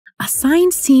A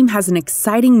science team has an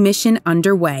exciting mission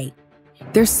underway.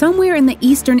 They're somewhere in the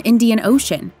eastern Indian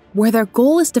Ocean, where their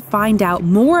goal is to find out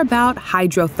more about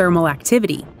hydrothermal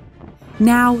activity.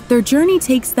 Now, their journey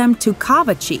takes them to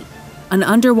Kavachi, an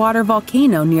underwater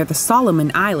volcano near the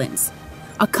Solomon Islands,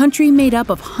 a country made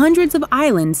up of hundreds of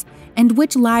islands and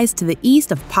which lies to the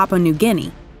east of Papua New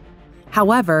Guinea.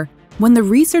 However, when the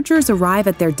researchers arrive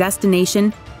at their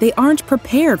destination, they aren't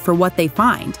prepared for what they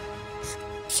find.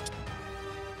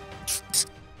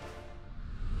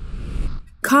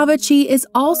 Kavachi is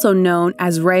also known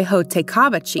as Reho Te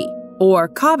Kavachi, or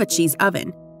Kavachi's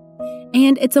Oven,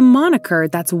 and it's a moniker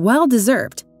that's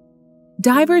well-deserved.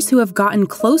 Divers who have gotten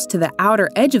close to the outer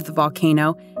edge of the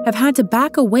volcano have had to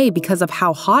back away because of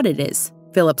how hot it is,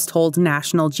 Phillips told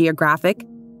National Geographic.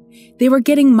 They were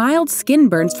getting mild skin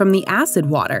burns from the acid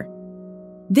water.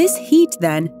 This heat,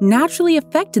 then, naturally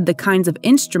affected the kinds of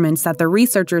instruments that the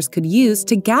researchers could use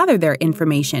to gather their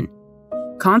information.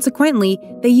 Consequently,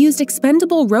 they used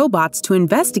expendable robots to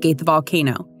investigate the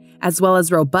volcano, as well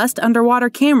as robust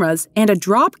underwater cameras and a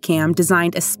drop cam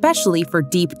designed especially for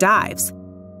deep dives.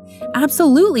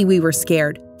 Absolutely, we were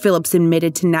scared, Phillips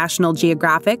admitted to National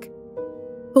Geographic.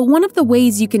 But one of the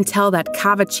ways you can tell that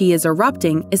Kavachi is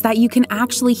erupting is that you can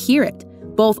actually hear it,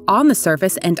 both on the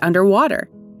surface and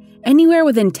underwater. Anywhere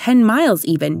within 10 miles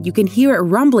even, you can hear it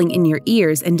rumbling in your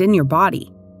ears and in your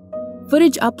body.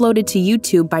 Footage uploaded to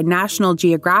YouTube by National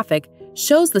Geographic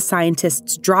shows the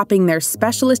scientists dropping their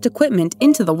specialist equipment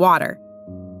into the water.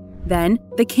 Then,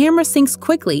 the camera sinks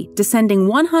quickly, descending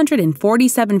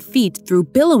 147 feet through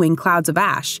billowing clouds of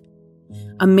ash.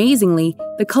 Amazingly,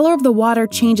 the color of the water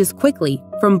changes quickly,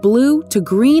 from blue to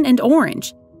green and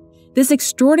orange. This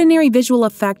extraordinary visual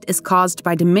effect is caused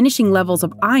by diminishing levels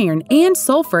of iron and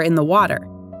sulfur in the water.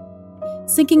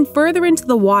 Sinking further into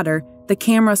the water, the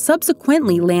camera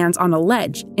subsequently lands on a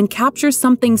ledge and captures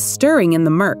something stirring in the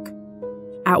murk.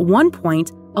 At one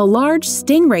point, a large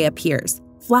stingray appears,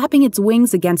 flapping its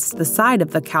wings against the side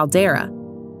of the caldera.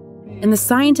 And the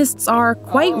scientists are,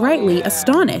 quite rightly,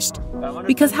 astonished,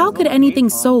 because how could anything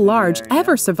so large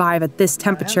ever survive at this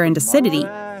temperature and acidity?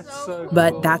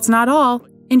 But that's not all.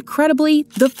 Incredibly,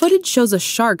 the footage shows a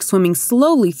shark swimming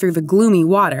slowly through the gloomy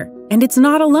water, and it's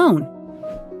not alone.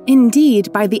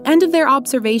 Indeed, by the end of their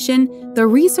observation, the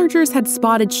researchers had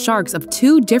spotted sharks of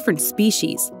two different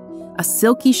species, a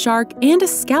silky shark and a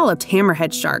scalloped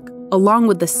hammerhead shark, along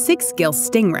with the Sixgill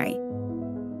stingray.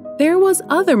 There was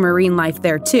other marine life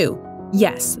there too.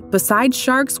 Yes, besides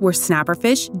sharks were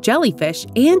snapperfish, jellyfish,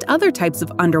 and other types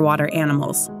of underwater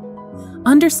animals.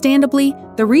 Understandably,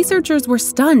 the researchers were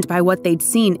stunned by what they'd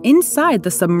seen inside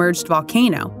the submerged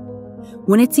volcano.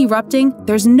 When it's erupting,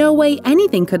 there's no way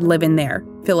anything could live in there,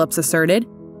 Phillips asserted.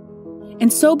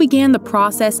 And so began the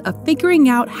process of figuring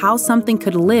out how something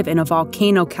could live in a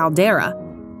volcano caldera.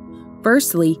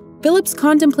 Firstly, Phillips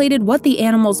contemplated what the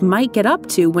animals might get up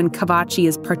to when Kavachi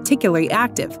is particularly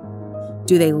active.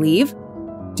 Do they leave?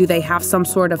 Do they have some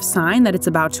sort of sign that it's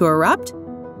about to erupt?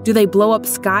 Do they blow up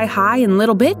sky high in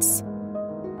little bits?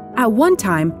 At one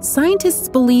time, scientists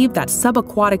believed that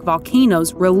subaquatic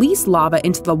volcanoes release lava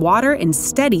into the water in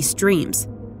steady streams.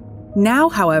 Now,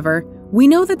 however, we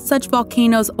know that such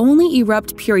volcanoes only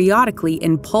erupt periodically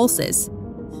in pulses.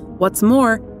 What's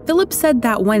more, Phillips said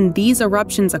that when these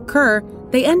eruptions occur,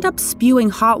 they end up spewing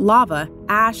hot lava,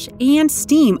 ash, and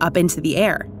steam up into the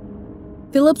air.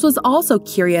 Phillips was also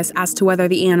curious as to whether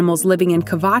the animals living in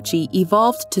Kavachi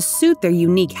evolved to suit their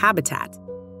unique habitat.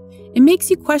 It makes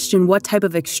you question what type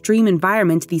of extreme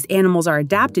environment these animals are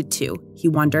adapted to, he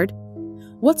wondered.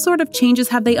 What sort of changes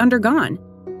have they undergone?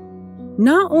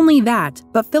 Not only that,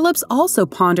 but Phillips also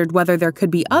pondered whether there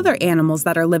could be other animals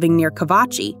that are living near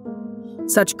Kavachi.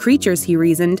 Such creatures, he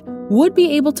reasoned, would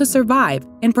be able to survive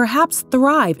and perhaps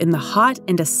thrive in the hot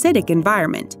and acidic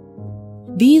environment.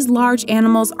 These large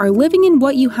animals are living in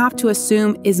what you have to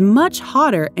assume is much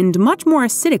hotter and much more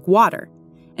acidic water,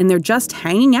 and they're just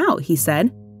hanging out, he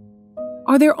said.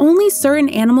 Are there only certain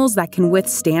animals that can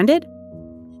withstand it?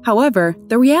 However,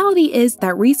 the reality is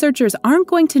that researchers aren't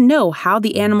going to know how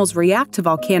the animals react to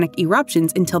volcanic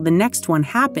eruptions until the next one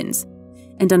happens.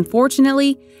 And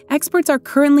unfortunately, experts are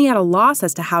currently at a loss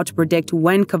as to how to predict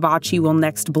when Kavachi will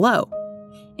next blow.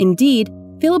 Indeed,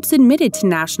 Phillips admitted to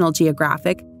National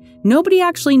Geographic, nobody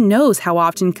actually knows how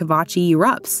often Kavachi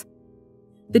erupts.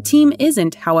 The team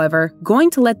isn't, however,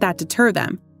 going to let that deter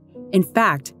them. In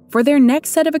fact, for their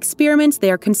next set of experiments,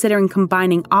 they are considering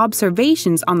combining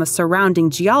observations on the surrounding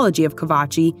geology of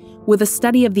Kavachi with a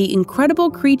study of the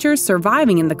incredible creatures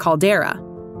surviving in the caldera.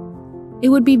 It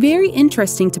would be very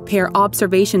interesting to pair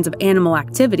observations of animal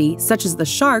activity, such as the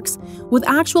sharks, with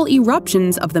actual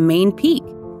eruptions of the main peak,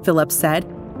 Phillips said.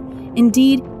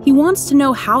 Indeed, he wants to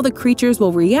know how the creatures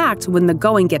will react when the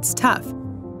going gets tough.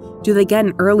 Do they get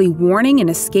an early warning and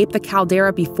escape the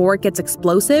caldera before it gets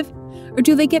explosive? Or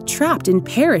do they get trapped and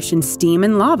perish in steam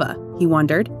and lava? He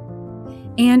wondered.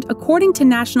 And according to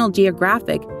National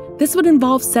Geographic, this would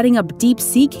involve setting up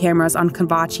deep-sea cameras on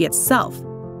Kavachi itself.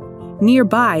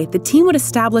 Nearby, the team would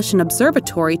establish an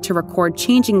observatory to record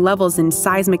changing levels in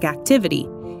seismic activity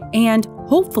and,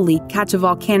 hopefully, catch a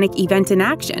volcanic event in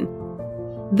action.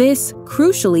 This,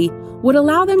 crucially, would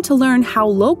allow them to learn how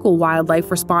local wildlife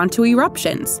respond to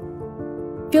eruptions.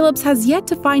 Phillips has yet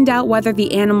to find out whether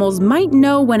the animals might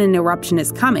know when an eruption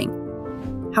is coming.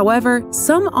 However,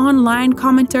 some online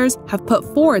commenters have put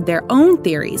forward their own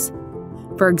theories.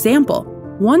 For example,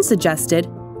 one suggested,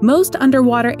 most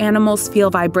underwater animals feel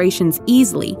vibrations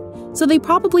easily, so they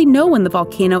probably know when the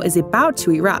volcano is about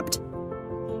to erupt.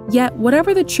 Yet,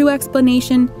 whatever the true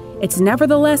explanation, it's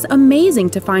nevertheless amazing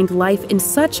to find life in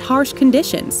such harsh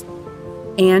conditions.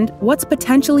 And what's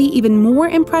potentially even more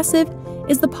impressive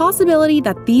is the possibility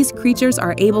that these creatures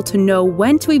are able to know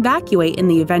when to evacuate in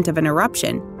the event of an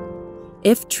eruption.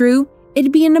 If true,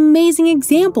 it'd be an amazing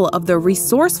example of the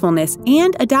resourcefulness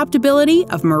and adaptability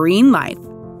of marine life.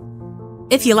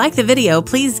 If you like the video,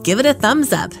 please give it a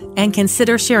thumbs up and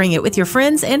consider sharing it with your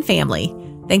friends and family.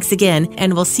 Thanks again,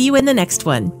 and we'll see you in the next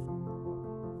one.